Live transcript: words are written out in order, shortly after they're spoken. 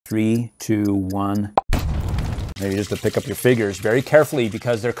3, 2, 1. Maybe just to pick up your figures very carefully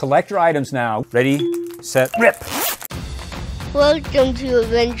because they're collector items now. Ready, set, rip. Welcome to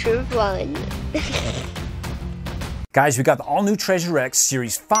AdventureFun. Guys, we got the all new Treasure X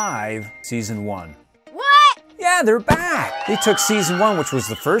Series 5, Season 1. Yeah, they're back. They took Season 1, which was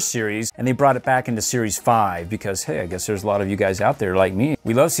the first series, and they brought it back into Series 5 because, hey, I guess there's a lot of you guys out there like me.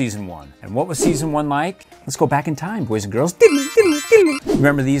 We love Season 1. And what was Season 1 like? Let's go back in time, boys and girls.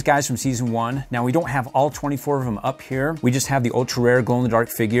 Remember these guys from Season 1? Now, we don't have all 24 of them up here. We just have the ultra rare glow-in-the-dark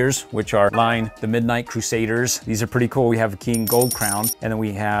figures, which are the Mid-Knight Crusaders. These are pretty cool. We have King Goldcrown, and then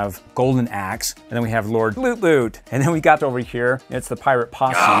we have Golden Axe, and then we have Lord Loot. And then we got over here, it's the Pirate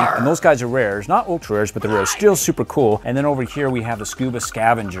Posse, and those guys are rares. Not ultra rares, but they're rares. Still super cool. And then over here we have the Scuba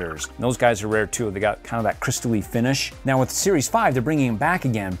Scavengers. And those guys are rare too. They got kind of that crystally finish. Now with Series 5, they're bringing them back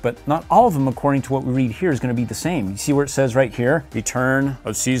again, but not all of them, according to what we read here, is going to be the same. You see where it says right here, Return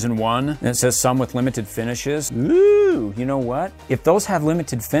of Season 1, and it says some with limited finishes. Ooh, you know what? If those have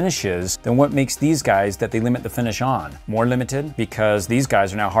limited finishes, then what makes these guys that they limit the finish on? More limited? Because these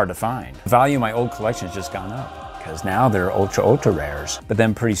guys are now hard to find. The value of my old collection has just gone up, because now they're ultra rares. But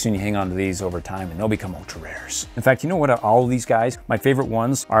then pretty soon you hang on to these over time and they'll become ultra rares. In fact, you know what, all of these guys, my favorite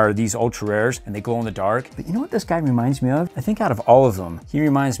ones are these ultra rares and they glow in the dark. But you know what this guy reminds me of? I think out of all of them, he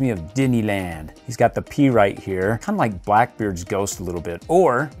reminds me of Disneyland. He's got the P right here, kind of like Blackbeard's ghost a little bit,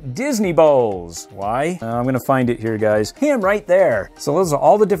 or Disney Bowls. Why? I'm gonna find it here, guys. Him right there. So those are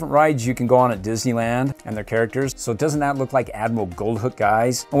all the different rides you can go on at Disneyland and their characters. So doesn't that look like Admiral Goldhook,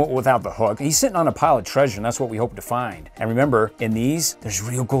 guys? Well, without the hook. He's sitting on a pile of treasure and that's what we hope to find. And remember, in these, there's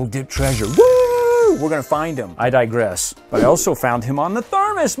real gold dip treasure. Woo! We're gonna find him. I digress. But I also found him on the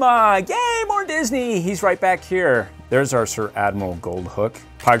thermos mug. Yay, more Disney. He's right back here. There's our Sir Admiral Goldhook,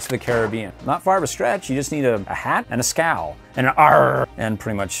 Pirates of the Caribbean. Not far of a stretch, you just need a hat and a scowl and an arr, and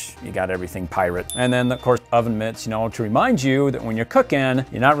pretty much you got everything pirate. And then of course oven mitts, you know, to remind you that when you're cooking,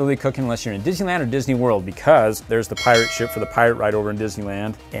 you're not really cooking unless you're in Disneyland or Disney World, because there's the pirate ship for the pirate ride over in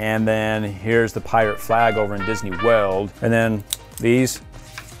Disneyland. And then here's the pirate flag over in Disney World. And then these,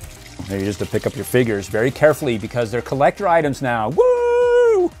 maybe just to pick up your figures very carefully because they're collector items now. Woo!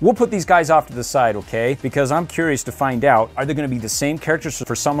 We'll put these guys off to the side, okay? Because I'm curious to find out, are they gonna be the same characters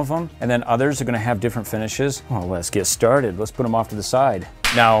for some of them, and then others are gonna have different finishes? Well, let's get started. Let's put them off to the side.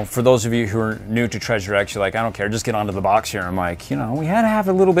 Now, for those of you who are new to Treasure X, you're like, I don't care, just get onto the box here. I'm like, you know, we had to have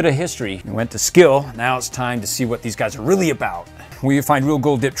a little bit of history. We went to skill, now it's time to see what these guys are really about. Where you find real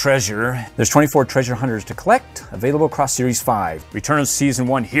gold dip treasure. There's 24 treasure hunters to collect, available across Series 5. Return of Season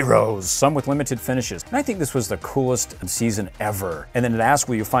 1 heroes, some with limited finishes. And I think this was the coolest season ever. And then it asks,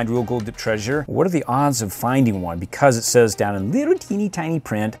 will you find real gold dip treasure? What are the odds of finding one? Because it says down in little teeny tiny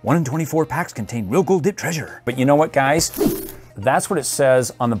print, 1 in 24 packs contain real gold dip treasure. But you know what, guys? That's what it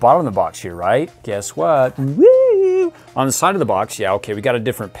says on the bottom of the box here, right? Guess what? Woo! On the side of the box, yeah, okay, we got a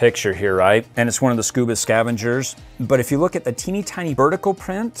different picture here, right? And it's one of the Scuba Scavengers. But if you look at the teeny tiny vertical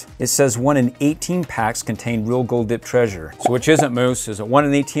print, it says 1 in 18 packs contain real gold dip treasure. So which isn't Moose? Is it 1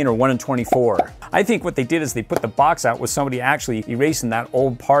 in 18 or 1 in 24? I think what they did is they put the box out with somebody actually erasing that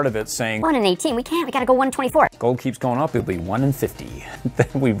old part of it saying 1 in 18, we gotta go 1 in 24. Gold keeps going up, it'll be 1 in 50. Then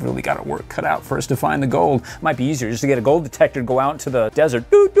we've really got our work cut out for us to find the gold. Might be easier just to get a gold detector, go out into the desert.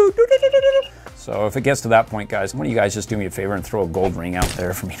 So if it gets to that point, guys, why don't you guys just do me a favor and throw a gold ring out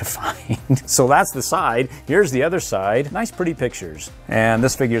there for me to find? So that's the side. Here's the other side. Nice, pretty pictures. And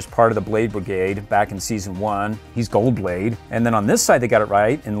this figure is part of the Blade Brigade back in Season 1. He's Goldblade. And then on this side, they got it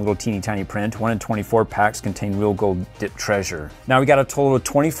right in a little teeny tiny print. 1 in 24 packs contain real gold dip treasure. Now we got a total of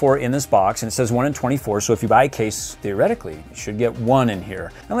 24 in this box, and it says 1 in 24. So if you buy a case, theoretically, you should get 1 in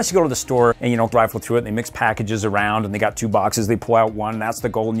here. Unless you go to the store and, you know, rifle through it, and they mix packages around, and they got 2 boxes. They pull out 1, and that's the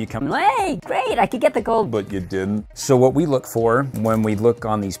gold, and you come, Hey, great, I could get the gold. But you didn't. So what we look for when we look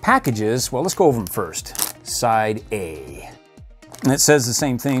on these packages, well, let's go over them first. Side A. And it says the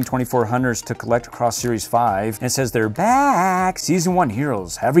same thing, 24 hunters to collect across Series 5. And it says they're back. Season 1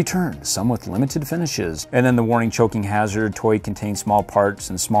 heroes have returned, some with limited finishes. And then the warning, choking hazard, toy contains small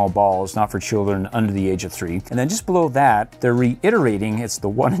parts and small balls, not for children under the age of 3. And then just below that, they're reiterating it's the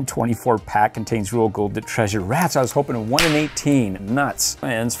 1 in 24 pack contains real gold dip treasure. Rats, I was hoping a 1 in 18. Nuts.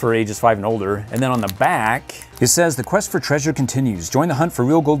 And it's for ages 5 and older. And then on the back, it says the quest for treasure continues. Join the hunt for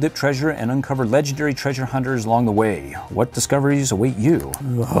real gold dip treasure and uncover legendary treasure hunters along the way. What discoveries surprise await you.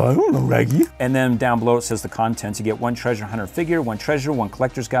 I don't know, Raggy. And then down below it says the contents. You get 1 treasure hunter figure, 1 treasure, 1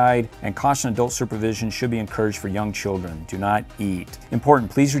 collector's guide, and caution adult supervision should be encouraged for young children. Do not eat.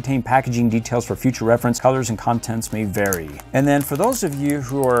 Important, please retain packaging details for future reference. Colors and contents may vary. And then for those of you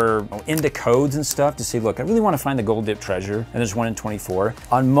who are into codes and stuff to say, look, I really want to find the gold dip treasure, and there's 1 in 24.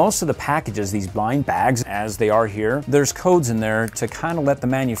 On most of the packages, these blind bags, as they are here, there's codes in there to kind of let the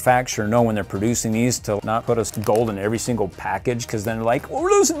manufacturer know when they're producing these to not put us gold in every single package, because then they're like, well,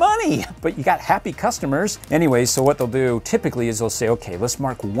 we're losing money. But you got happy customers. Anyway, so what they'll do typically is they'll say, okay, let's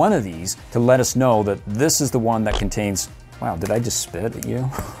mark 1 of these to let us know that this is the one that contains. Wow, did I just spit at you?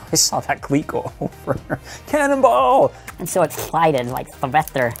 I saw that cleat go over. Cannonball! I'm so excited, like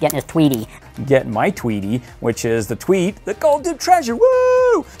Sylvester getting his Tweety. Getting my Tweety, which is the tweet, the gold dip treasure,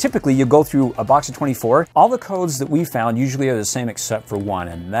 woo! Typically, you go through a box of 24. All the codes that we found usually are the same except for 1,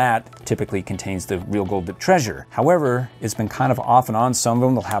 and that typically contains the real gold dip treasure. However, it's been kind of off and on. Some of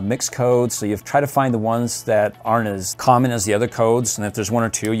them will have mixed codes, so you try to find the ones that aren't as common as the other codes, and if there's 1 or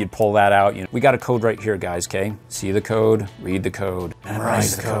 2, you'd pull that out. We got a code right here, guys, okay? See the code, read the code,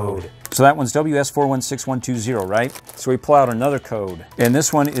 memorize the code. So that one's WS416120, right? So we pull out another code. And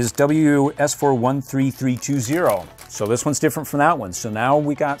this one is WS413320. So this one's different from that one. So now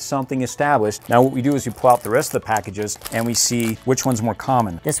we got something established. Now what we do is we pull out the rest of the packages and we see which one's more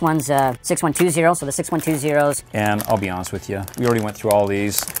common. This one's 6120, so the 6120s. And I'll be honest with you, we already went through all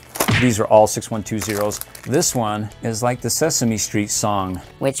these. These are all 6120s. This one is like the Sesame Street song.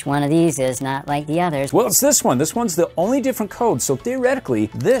 Which one of these is not like the others? Well, it's this one. This one's the only different code. So theoretically,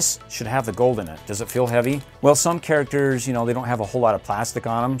 this should have the gold in it. Does it feel heavy? Well, some characters, they don't have a whole lot of plastic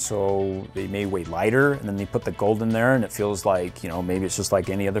on them, so they may weigh lighter, and then they put the gold in there, and it feels like, maybe it's just like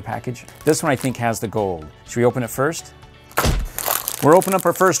any other package. This one I think has the gold. Should we open it first? We're opening up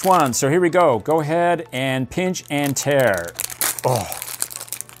our first one. So here we go. Go ahead and pinch and tear. Oh.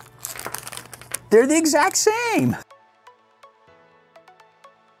 They're the exact same.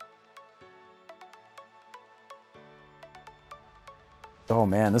 Oh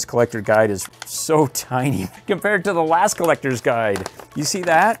man, this collector guide is so tiny compared to the last collector's guide. You see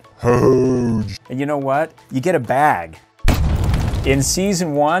that? Huge. And you know what? You get a bag. In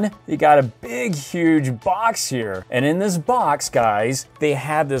season 1, you got a big, huge box here. And in this box, guys, they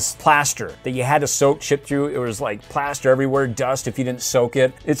had this plaster that you had to chip through. It was like plaster everywhere, dust if you didn't soak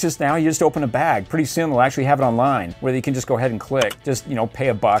it. It's just now you just open a bag. Pretty soon they'll actually have it online where you can just go ahead and click. Just, pay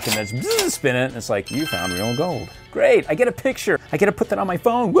 $1 and then spin it and it's like, you found real gold. Great, I get a picture. I get to put that on my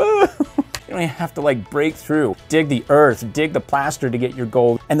phone. Woo! You don't even have to break through, dig the earth, dig the plaster to get your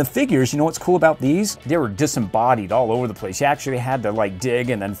gold. And the figures, you know what's cool about these? They were disembodied all over the place. You actually had to dig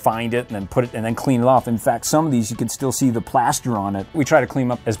and then find it and then put it and then clean it off. In fact, some of these you can still see the plaster on it. We try to clean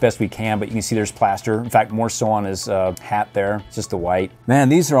them up as best we can, but you can see there's plaster. In fact, more so on his hat there. It's just the white. Man,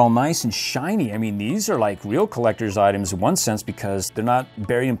 these are all nice and shiny. I mean, these are like real collector's items in one sense because they're not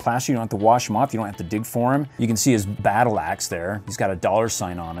buried in plaster. You don't have to wash them off. You don't have to dig for them. You can see his battle axe there. He's got a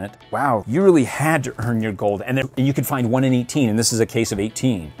 $sign on it. Wow, you really had to earn your gold. And then you could find 1 in 18, and this is a case of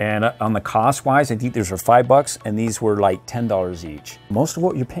 18. And on the cost wise, I think these are $5 and these were like $10 each. Most of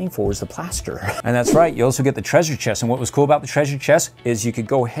what you're paying for is the plaster. And that's right, you also get the treasure chest. And what was cool about the treasure chest is you could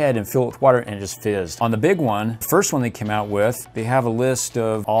go ahead and fill it with water and it just fizzed. On the big one, the first one they came out with, they have a list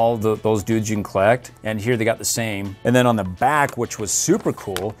of all those dudes you can collect. And here they got the same. And then on the back, which was super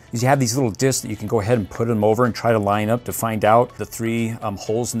cool, is you have these little discs that you can go ahead and put them over and try to line up to find out the 3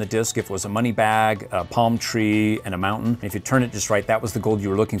 holes in the disc. If it was a money bag, a palm tree, and a mountain. And if you turn it just right, that was the gold you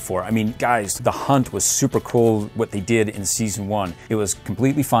were looking for. I mean, guys, the hunt was super cool what they did in season 1. It was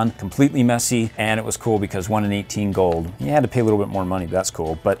completely fun, completely messy, and it was cool because 1 in 18 gold. You had to pay a little bit more money, but that's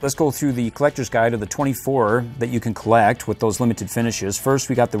cool. But let's go through the collector's guide of the 24 that you can collect with those limited finishes. First,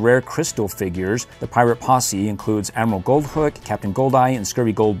 we got the rare crystal figures. The pirate posse includes Admiral Goldhook, Captain Goldeye, and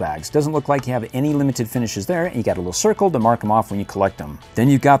Scurvy Goldbags. Doesn't look like you have any limited finishes there, and you got a little circle to mark them off when you collect them. Then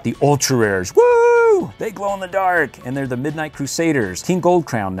you've got the ultra rares. Woo! They glow in the dark, and they're the Mid-Knight Crusaders. King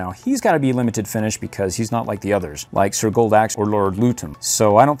Goldcrown now, he's got to be limited finish because he's not like the others, like Sir Goldaxe or Lord Lootem.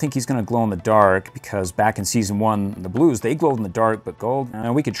 So I don't think he's going to glow in the dark because back in season 1, the blues, they glowed in the dark, but gold,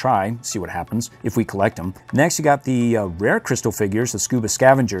 we could try, see what happens if we collect them. Next, you got the rare crystal figures, the Scuba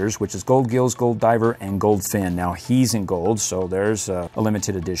Scavengers, which is Gold-Gills, Gold Diver, and Goldfin. Now he's in gold, so there's a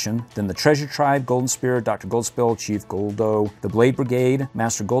limited edition. Then the Treasure Tribe, Goldenspear, Dr. Goldspell, Chief Goldo, the Blade Brigade,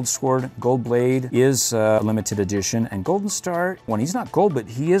 Master Goldsword, Goldblade, is limited edition. And Goldenstar, when he's not gold, but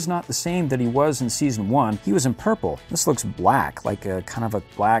he is not the same that he was in season 1. He was in purple. This looks black, like a kind of a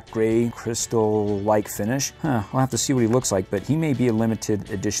black gray crystal-like finish. Huh, I'll have to see what he looks like, but he may be a limited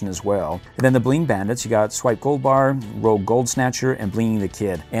edition as well. And then the Bling Bandits, you got Swipe Goldbar, Rogue Goldsnatcher, and Blingy the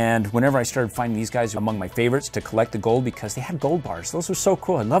Kid. And whenever I started finding these guys among my favorites to collect the gold because they had gold bars. Those were so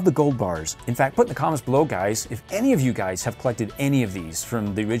cool. I love the gold bars. In fact, put in the comments below, guys, if any of you guys have collected any of these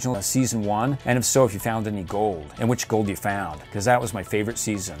from the original season 1, and if so, if you found any gold, and which gold you found, because that was my favorite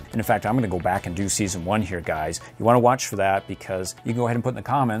season. And in fact, I'm going to go back and do season 1 here, guys. You want to watch for that because you can go ahead and put in the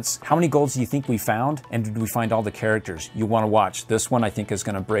comments, how many golds do you think we found, and did we find all the characters? You want to watch. This one, I think, is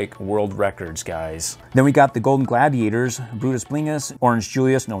going to break world records, guys. Then we got the Golden Gladiators, Brutus Blingus, Orange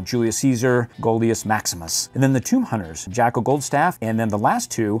Jewelius, no, Julius Caesar, Goldius, Maximus. And then the Tomb Hunters, Jackal Goldstaff, and then the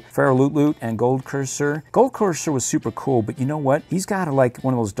last two, Pharoah and Gold Cursor. Gold Cursor was super cool, but you know what? He's got like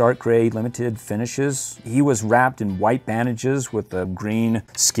one of those dark gray limited finishes. He was wrapped in white bandages with a green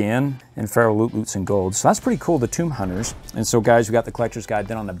skin, and Pharoah in gold. So that's pretty cool, the Tomb Hunters. And so guys, we got the collector's guide.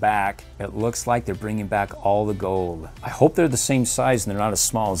 Then on the back, it looks like they're bringing back all the gold. I hope they're the same size and they're not as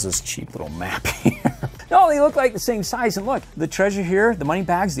small as this cheap little map here. No, they look like the same size. And look, the treasure here, the money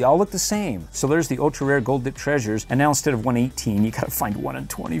bags, they all look the same. So there's the ultra rare gold dip treasures. And now instead of 118, you gotta find 1 in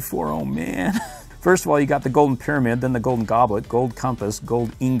 24. Oh man. First of all, you got the Golden Pyramid, then the Golden Goblet, Gold Compass,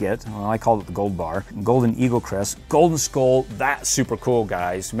 Gold Ingot, well, I call it the Gold Bar, Golden Eagle Crest, Golden Skull, that's super cool,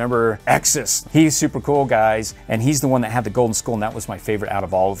 guys. Remember Exus, he's super cool, guys, and he's the one that had the Golden Skull, and that was my favorite out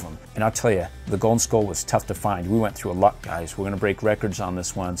of all of them. And I'll tell you, the Golden Skull was tough to find. We went through a lot, guys. We're gonna break records on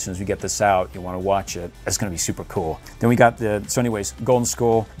this one. As soon as we get this out, you wanna watch it. It's gonna be super cool. Then we got so anyways, Golden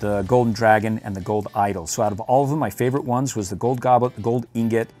Skull, the Golden Dragon, and the Gold Idol. So out of all of them, my favorite ones was the Gold Goblet, the Gold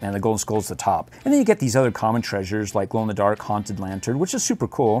Ingot, and the Golden Skull's the top. And then you get these other common treasures like glow-in-the-dark Haunted Lantern, which is super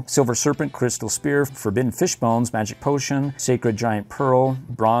cool, Silver Serpent, Crystal Spear, Forbidden Fish Bones, Magic Potion, Sacred Giant Pearl,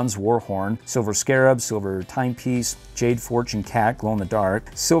 Bronze Warhorn, Silver Scarab, Silver Timepiece, Jade Fortune Cat,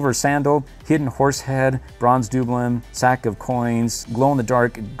 glow-in-the-dark, Silver Sandal, Hidden Horse Head, Bronze Dublin, Sack of Coins,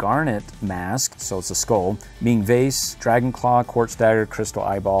 glow-in-the-dark Garnet Mask, so it's a skull, Ming Vase, Dragon Claw, Quartz Dagger, Crystal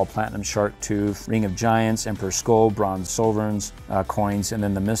Eyeball, Platinum Shark Tooth, Ring of Giants, Emperor Skull, Bronze Sovereigns, coins, and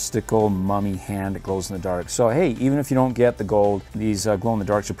then the Mystical Mummy Hand that glows in the dark. So hey, even if you don't get the gold, these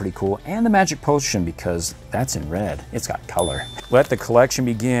glow-in-the-darks are pretty cool. And the Magic Potion, because that's in red. It's got color. Let the collection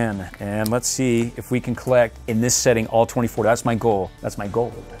begin, and let's see if we can collect in this setting all 24. That's my goal. That's my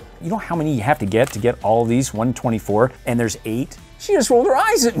goal. You know how many you have to get all of these? 124, and there's 8? She just rolled her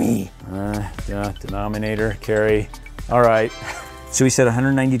eyes at me. Denominator, carry. All right. So we said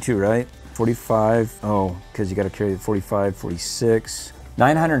 192, right? 45, oh, because you got to carry the 45, 46.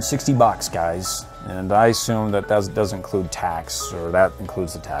 960 bucks, guys. And I assume that doesn't include tax, or that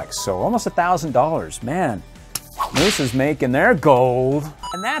includes the tax. So almost $1,000, man. Moose is making their gold.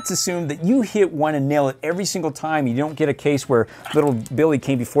 And that's assumed that you hit one and nail it every single time. You don't get a case where little Billy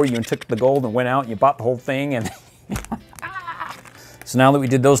came before you and took the gold and went out and you bought the whole thing. And so now that we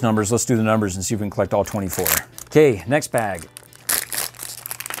did those numbers, let's do the numbers and see if we can collect all 24. Okay, next bag.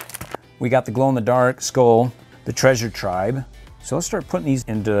 We got the glow-in-the-dark skull, the treasure tribe. So let's start putting these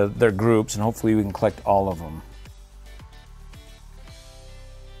into their groups and hopefully we can collect all of them.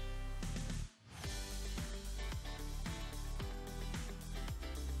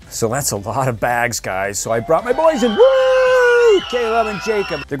 So that's a lot of bags, guys. So I brought my boys in. Woo! Caleb and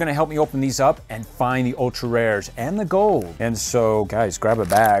Jacob. They're gonna help me open these up and find the ultra rares and the gold. And so, guys, grab a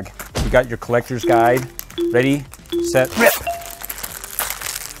bag. You got your collector's guide. Ready, set, rip.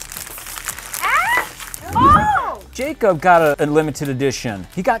 Oh! Jacob got a limited edition.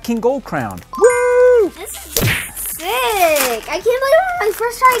 He got King Goldcrown. Woo! This is sick. I can't believe my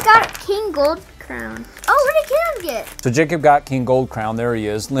first time I got King Goldcrown. Oh, what did Caleb get? So Jacob got King Goldcrown. There he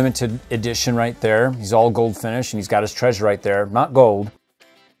is. Limited edition right there. He's all gold finish and he's got his treasure right there. Not gold.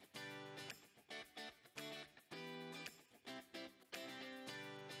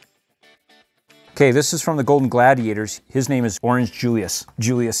 Okay, this is from the Golden Gladiators. His name is Orange Jewelius.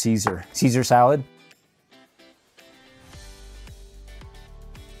 Julius Caesar. Caesar salad.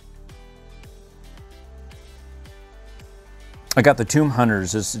 I got the Tomb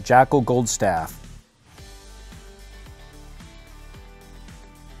Hunters. This is Jackal Goldstaff.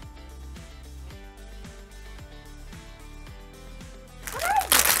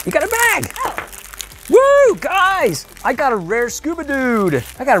 You got a bag! Oh. Woo, guys! I got a rare scuba dude.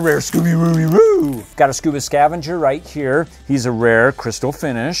 I got a rare Scooby-Wooby-Woo. Got a Scuba Scavenger right here. He's a rare crystal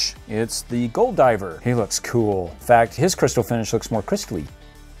finish. It's the Gold Diver. He looks cool. In fact, his crystal finish looks more crystally.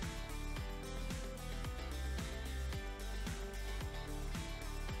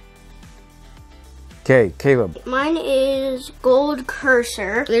 Okay, Caleb. Mine is Gold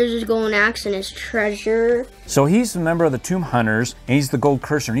Cursor. There's his golden axe and his treasure. So he's a member of the Tomb Hunters, and he's the Gold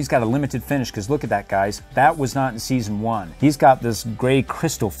Cursor, and he's got a limited finish, because look at that, guys. That was not in Season 1. He's got this gray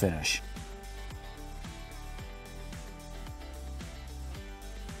crystal finish.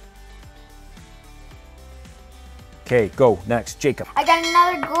 Okay, go. Next, Jacob. I got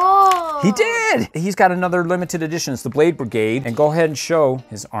another gold. He did! He's got another limited edition. It's the Blade Brigade. And go ahead and show.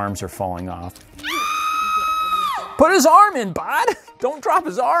 His arms are falling off. Put his arm in, bud. Don't drop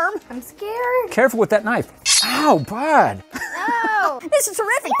his arm. I'm scared. Careful with that knife. Ow, bud. No. This is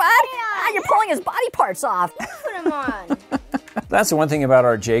terrific, bud. Ah, you're pulling his body parts off. Put him on. That's the one thing about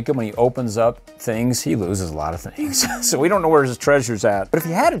our Jacob. When he opens up things, he loses a lot of things. So we don't know where his treasure's at. But if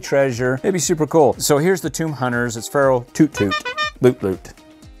he had a treasure, it'd be super cool. So here's the Tomb Hunters. It's Pharoah, Toot Toot, Loot Loot.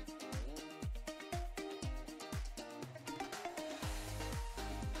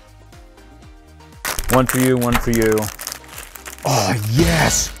 One for you, one for you. Oh,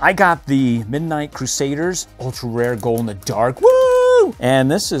 yes! I got the Mid-Knight Crusaders, ultra rare gold in the dark. Woo!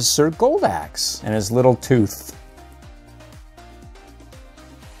 And this is Sir Goldaxe and his little tooth.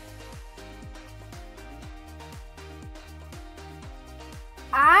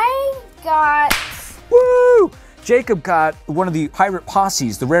 I got... Woo! Jacob got one of the pirate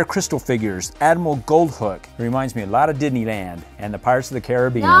posses, the rare crystal figures, Admiral Goldhook. It reminds me a lot of Disneyland and the Pirates of the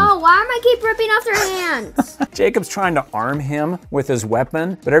Caribbean. No, why am I keep ripping off their hands? Jacob's trying to arm him with his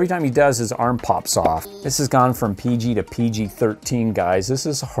weapon, but every time he does, his arm pops off. This has gone from PG to PG-13, guys. This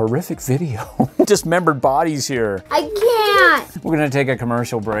is a horrific video. Dismembered bodies here. I can't. We're gonna take a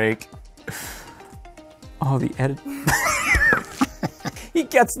commercial break. Oh, the edit. He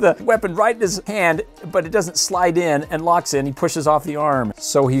gets the weapon right in his hand, but it doesn't slide in and locks in. He pushes off the arm.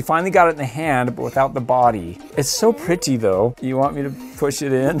 So he finally got it in the hand, but without the body. It's so pretty, though. You want me to push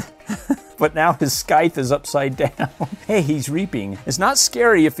it in? But now his scythe is upside down. Hey, he's reaping. It's not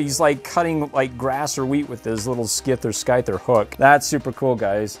scary if he's like cutting like grass or wheat with his little skith or scythe or hook. That's super cool,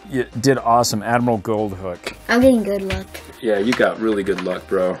 guys. You did awesome, Admiral Goldhook. I'm getting good luck. Yeah, you got really good luck,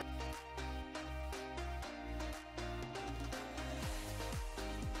 bro.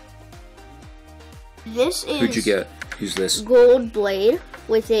 This is... Who'd you get? Who's this? Goldblade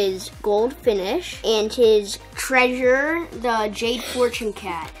with his gold finish and his treasure, the Jade Fortune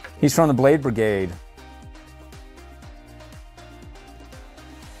Cat. He's from the Blade Brigade.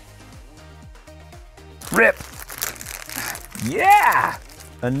 Rip! Yeah!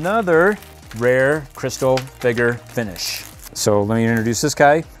 Another rare crystal figure finish. So let me introduce this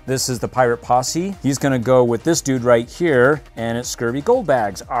guy. This is the Pirate Posse. He's gonna go with this dude right here, and it's Scurvy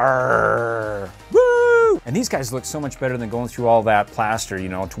Goldbags. Arrgh! Woo! And these guys look so much better than going through all that plaster, you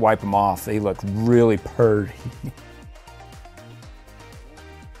know, to wipe them off. They look really purdy.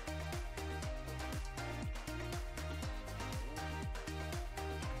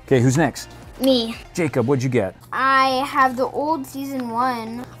 Okay, who's next? Me. Jacob, what'd you get? I have the old season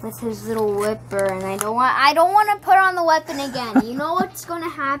 1 with his little whipper, and I don't want to put on the weapon again. You know what's going to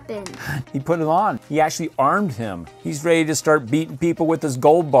happen. He put it on. He actually armed him. He's ready to start beating people with his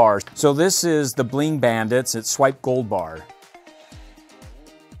gold bars. So this is the Bling Bandits. It's Swipe Goldbar.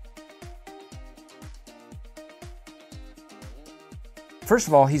 First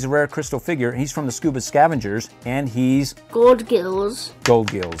of all, he's a rare crystal figure. He's from the Scuba Scavengers, and he's Gold-Gills.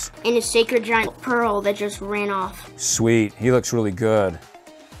 Gold-Gills. And a sacred giant pearl that just ran off. Sweet. He looks really good.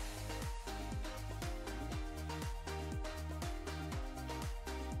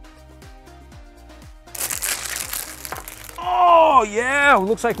 Oh, yeah.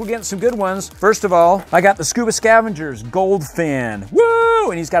 Looks like we're getting some good ones. First of all, I got the Scuba Scavengers Gold Fin. Woo!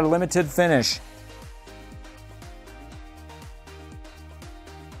 And he's got a limited finish.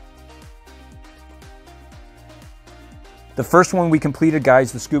 The first one we completed,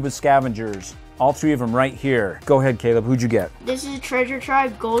 guys, the Scuba Scavengers. All three of them right here. Go ahead, Caleb. Who'd you get? This is Treasure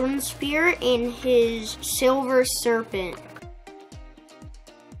Tribe Goldenspear and his Silver Serpent.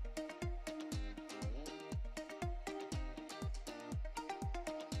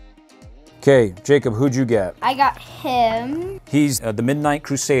 Okay, Jacob, who'd you get? I got him. He's the Mid-Knight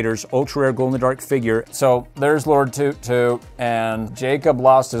Crusaders, ultra rare glow-in-the-dark figure. So there's Lord Toot Toot, and Jacob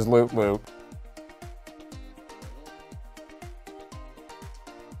lost his Loot Loot.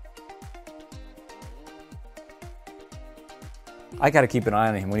 I gotta keep an eye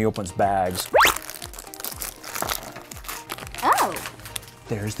on him when he opens bags. Oh.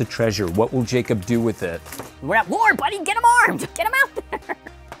 There's the treasure. What will Jacob do with it? We're at war, buddy. Get him armed. Get him out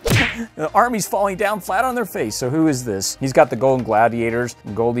there. The army's falling down flat on their face. So who is this? He's got the Golden Gladiators,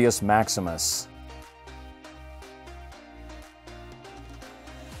 Goldius Maximus.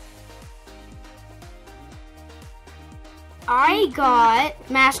 I got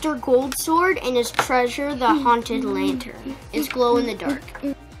Master Goldsword and his treasure, the Haunted Lantern. It's glow in the dark.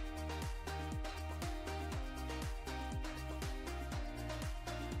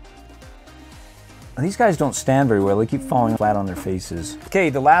 These guys don't stand very well. They keep falling flat on their faces.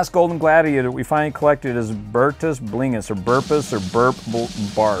 Okay, the last Golden Gladiator we finally collected is Brutus Blingus, or Burpus, or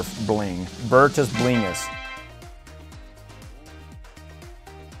Barf Bling. Brutus Blingus.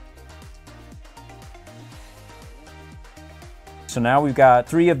 So now we've got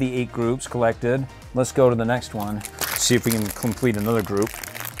 3 of the 8 groups collected. Let's go to the next one. See if we can complete another group.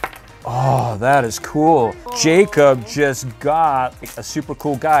 Oh, that is cool. Jacob just got a super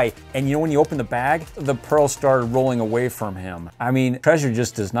cool guy. And you know, when you open the bag, the pearls started rolling away from him. I mean, treasure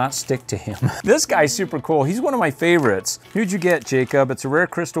just does not stick to him. This guy's super cool. He's one of my favorites. Who'd you get, Jacob? It's a rare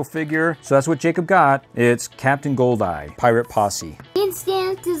crystal figure. So that's what Jacob got. It's Captain Goldeye, Pirate Posse. He can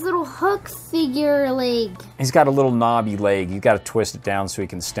stand with his little hook figure leg. He's got a little knobby leg. You've got to twist it down so he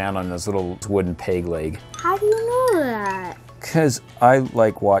can stand on his little wooden peg leg. How do you know that? Because I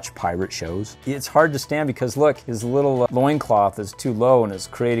watch pirate shows. It's hard to stand because look, his little loincloth is too low and it's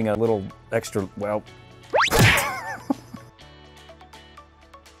creating a little extra, well.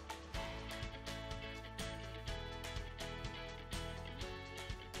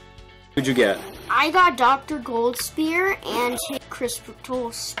 Who'd you get? I got Dr. Goldspear and his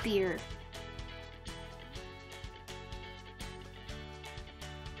crystal spear.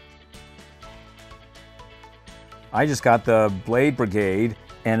 I just got the Blade Brigade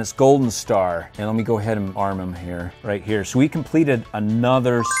and it's Goldenstar. And let me go ahead and arm him here, right here. So we completed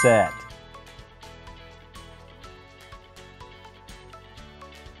another set.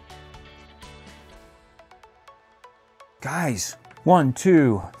 Guys, 1,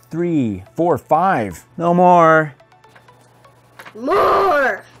 2, 3, 4, 5. No more.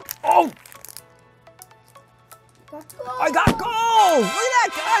 More! Oh! I got gold! Look at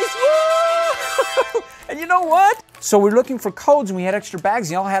that, guys! Woo! And you know what? So we're looking for codes and we had extra bags.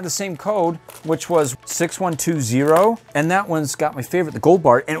 They all had the same code, which was 6120. And that one's got my favorite, the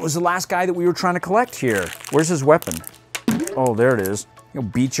Goldbar. And it was the last guy that we were trying to collect here. Where's his weapon? Oh, there it is. He'll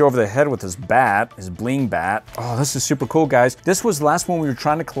beat you over the head with his bat, his bling bat. Oh, this is super cool, guys. This was the last one we were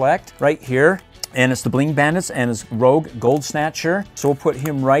trying to collect right here. And it's the Bling Bandits and his rogue Goldsnatcher. So we'll put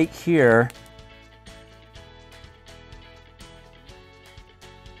him right here.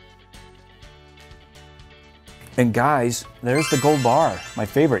 And guys, there's the gold bar, my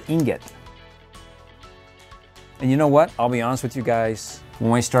favorite, ingot. And you know what? I'll be honest with you guys.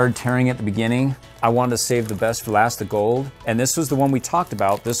 When I started tearing at the beginning, I wanted to save the best for last, the gold. And this was the one we talked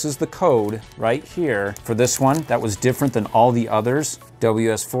about. This is the code right here for this one that was different than all the others.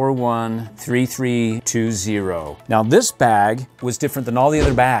 WS413320. Now this bag was different than all the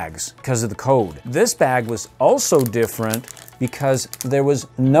other bags because of the code. This bag was also different because there was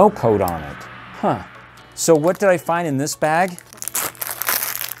no code on it. Huh. So what did I find in this bag?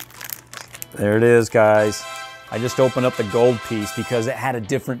 There it is, guys. I just opened up the gold piece because it had a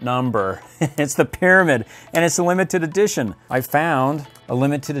different number. It's the pyramid, and it's a limited edition. I found a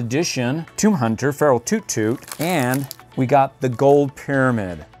limited edition Tomb Hunter, Pharoah Toot Toot, and we got the gold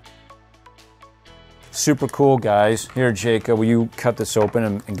pyramid. Super cool, guys. Here, Jacob, will you cut this open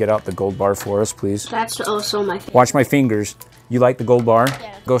and get out the gold bar for us, please? That's also my favorite. Watch my fingers. You like the gold bar?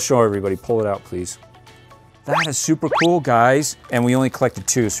 Yeah. Go show everybody. Pull it out, please. That is super cool, guys. And we only collected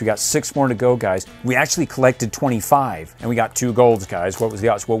 2, so we got 6 more to go, guys. We actually collected 25, and we got 2 golds, guys. What was the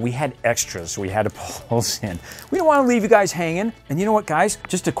odds? Well, we had extras, so we had to pull those in. We don't want to leave you guys hanging. And you know what, guys?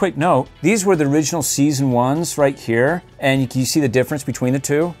 Just a quick note. These were the original season 1s right here, and you see the difference between the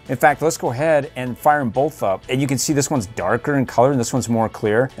 2. In fact, let's go ahead and fire them both up. And you can see this one's darker in color, and this one's more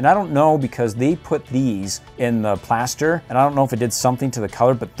clear. And I don't know because they put these in the plaster, and I don't know if it did something to the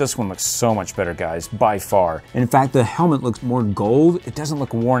color, but this one looks so much better, guys, by far. And in fact, the helmet looks more gold. It doesn't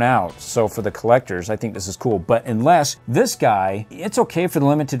look worn out. So for the collectors, I think this is cool. But unless this guy, it's okay for the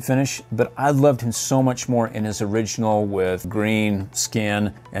limited finish, but I loved him so much more in his original with green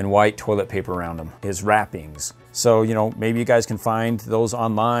skin and white toilet paper around him, his wrappings. So, you know, maybe you guys can find those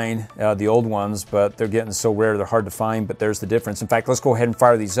online, the old ones, but they're getting so rare, they're hard to find, but there's the difference. In fact, let's go ahead and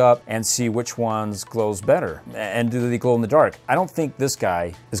fire these up and see which ones glows better. And do they glow in the dark? I don't think this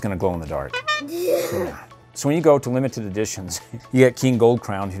guy is gonna glow in the dark. Yeah. So when you go to limited editions, you get King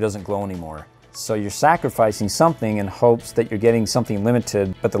Goldcrown who doesn't glow anymore. So you're sacrificing something in hopes that you're getting something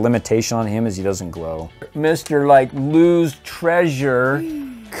limited, but the limitation on him is he doesn't glow. Mr. Lose Treasure.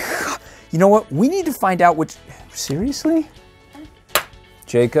 You know what? We need to find out which, seriously?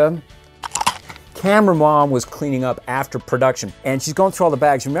 Jacob? Camera Mom was cleaning up after production and she's going through all the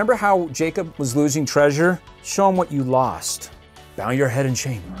bags. Remember how Jacob was losing treasure? Show him what you lost. Bow your head in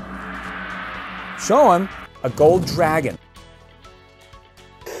shame. Show him a gold dragon.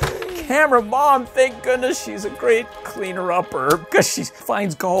 Camera mom, thank goodness she's a great cleaner-upper because she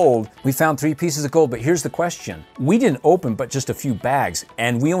finds gold. We found 3 pieces of gold, but here's the question. We didn't open but just a few bags,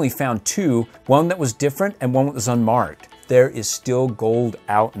 and we only found 2, one that was different and one that was unmarked. There is still gold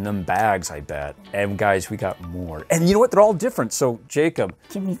out in them bags, I bet. And guys, we got more. And you know what? They're all different. So, Jacob.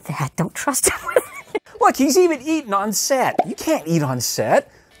 Give me that. Don't trust him. Look, he's even eating on set. You can't eat on set.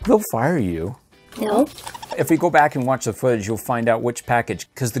 They'll fire you. No. If we go back and watch the footage, you'll find out which package,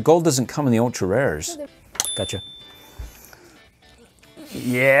 because the gold doesn't come in the ultra rares. Gotcha.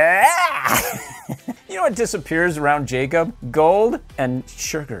 Yeah! You know what disappears around Jacob? Gold and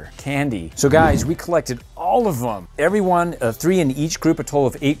sugar, candy. So guys, we collected all of them. Everyone, 3 in each group, a total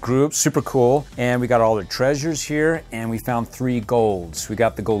of 8 groups, super cool. And we got all their treasures here, and we found 3 golds. We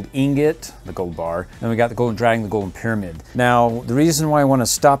got the gold ingot, the gold bar, and we got the golden dragon, the golden pyramid. Now, the reason why I want to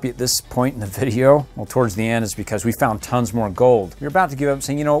stop you at this point in the video, well, towards the end, is because we found tons more gold. We were about to give up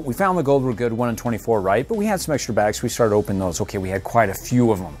saying, you know, we found the gold, we're good, 1 in 24, right? But we had some extra bags, so we started opening those. Okay, we had quite a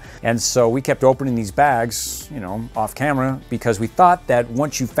few of them. And so we kept opening these bags, you know, off camera, because we thought that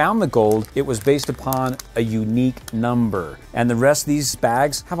once you found the gold, it was based upon a unique number. And the rest of these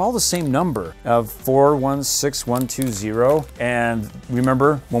bags have all the same number of 416120. And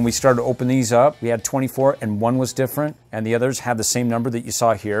remember when we started opening these up, we had 24 and one was different, and the others had the same number that you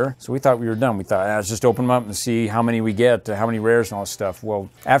saw here. So we thought we were done. We thought, let's just open them up and see how many we get, how many rares and all this stuff. Well,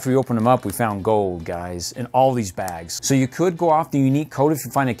 after we opened them up, we found gold, guys, in all these bags. So you could go off the unique code if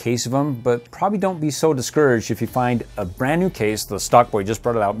you find a case of them, but probably don't be so discouraged if you find a brand new case. The stock boy just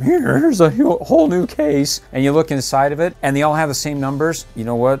brought it out. Here's a whole new case, and you look inside of it, and they all have the same numbers. You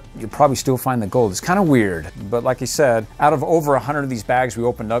know what? You'll probably still find the gold. It's kind of weird, but like I said, out of over 100 of these bags we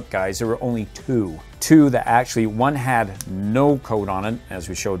opened up, guys, there were only 2 that actually, one had no code on it, as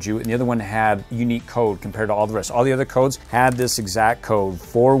we showed you, and the other one had unique code compared to all the rest. All the other codes had this exact code,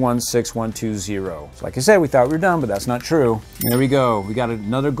 416120. So like I said, we thought we were done, but that's not true. There we go. We got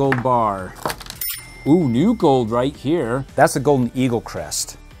another gold bar. Ooh, new gold right here. That's the golden Eagle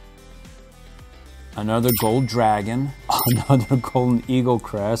Crest. Another gold dragon. Another golden Eagle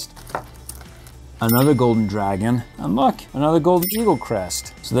Crest. Another golden dragon, and look, another golden Eagle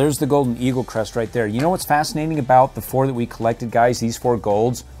Crest. So there's the golden Eagle Crest right there. You know what's fascinating about the 4 that we collected, guys, these 4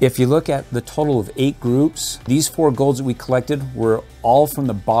 golds? If you look at the total of 8 groups, these 4 golds that we collected were all from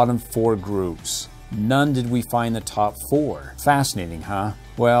the bottom 4 groups. None did we find the top 4. Fascinating, huh?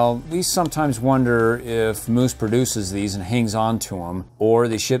 Well, we sometimes wonder if Moose produces these and hangs on to them, or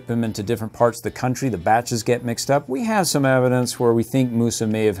they ship them into different parts of the country, the batches get mixed up. We have some evidence where we think Moose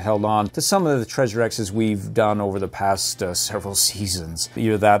may have held on to some of the treasure X's we've done over the past several seasons.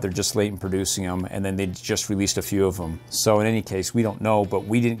 Either that, they're just late in producing them, and then they just released a few of them. So in any case, we don't know, but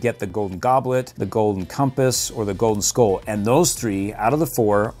we didn't get the Golden Goblet, the Golden Compass, or the Golden Skull. And those 3 out of the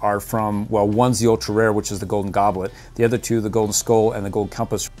 4 are from, well, one's the ultra rare, which is the Golden Goblet. The other 2, the Golden Skull and the Gold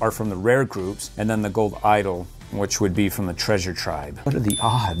Compass, are from the rare groups, and then the gold idol, which would be from the treasure tribe. What are the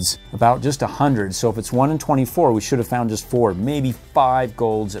odds? About just 100. So if it's 1 in 24, we should have found just 4, maybe 5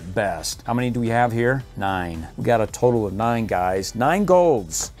 golds at best. How many do we have here? 9. We got a total of 9, guys. 9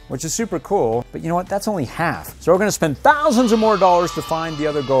 golds, which is super cool. But you know what? That's only half. So we're gonna spend thousands of more dollars to find the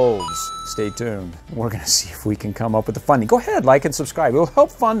other golds. Stay tuned. We're gonna see if we can come up with the funding. Go ahead, like and subscribe. It'll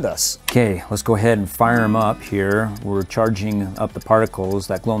help fund us. Okay, let's go ahead and fire them up here. We're charging up the particles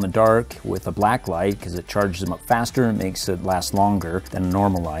that glow in the dark with a black light because it charges them up faster and makes it last longer than a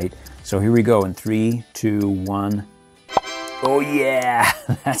normal light. So here we go in 3, 2, 1. Oh yeah,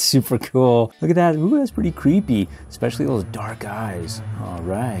 that's super cool. Look at that. Ooh, that's pretty creepy, especially those dark eyes. All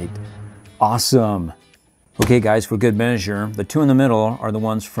right, awesome. Okay guys, for good measure, the 2 in the middle are the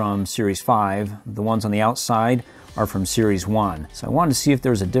ones from Series 5. The ones on the outside are from Series 1. So I wanted to see if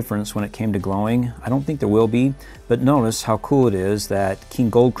there was a difference when it came to glowing. I don't think there will be, but notice how cool it is that King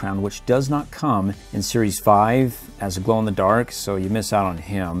Goldcrown, which does not come in Series 5 as a glow-in-the-dark, so you miss out on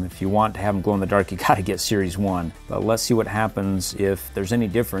him. If you want to have him glow in the dark, you gotta get Series 1. But let's see what happens if there's any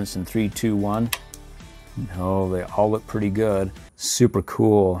difference in 3, 2, 1. No, they all look pretty good. Super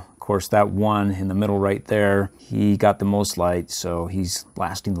cool. Of course, that one in the middle right there, he got the most light, so he's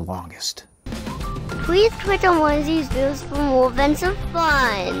lasting the longest. Please click on one of these videos for more events and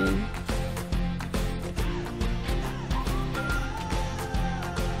fun.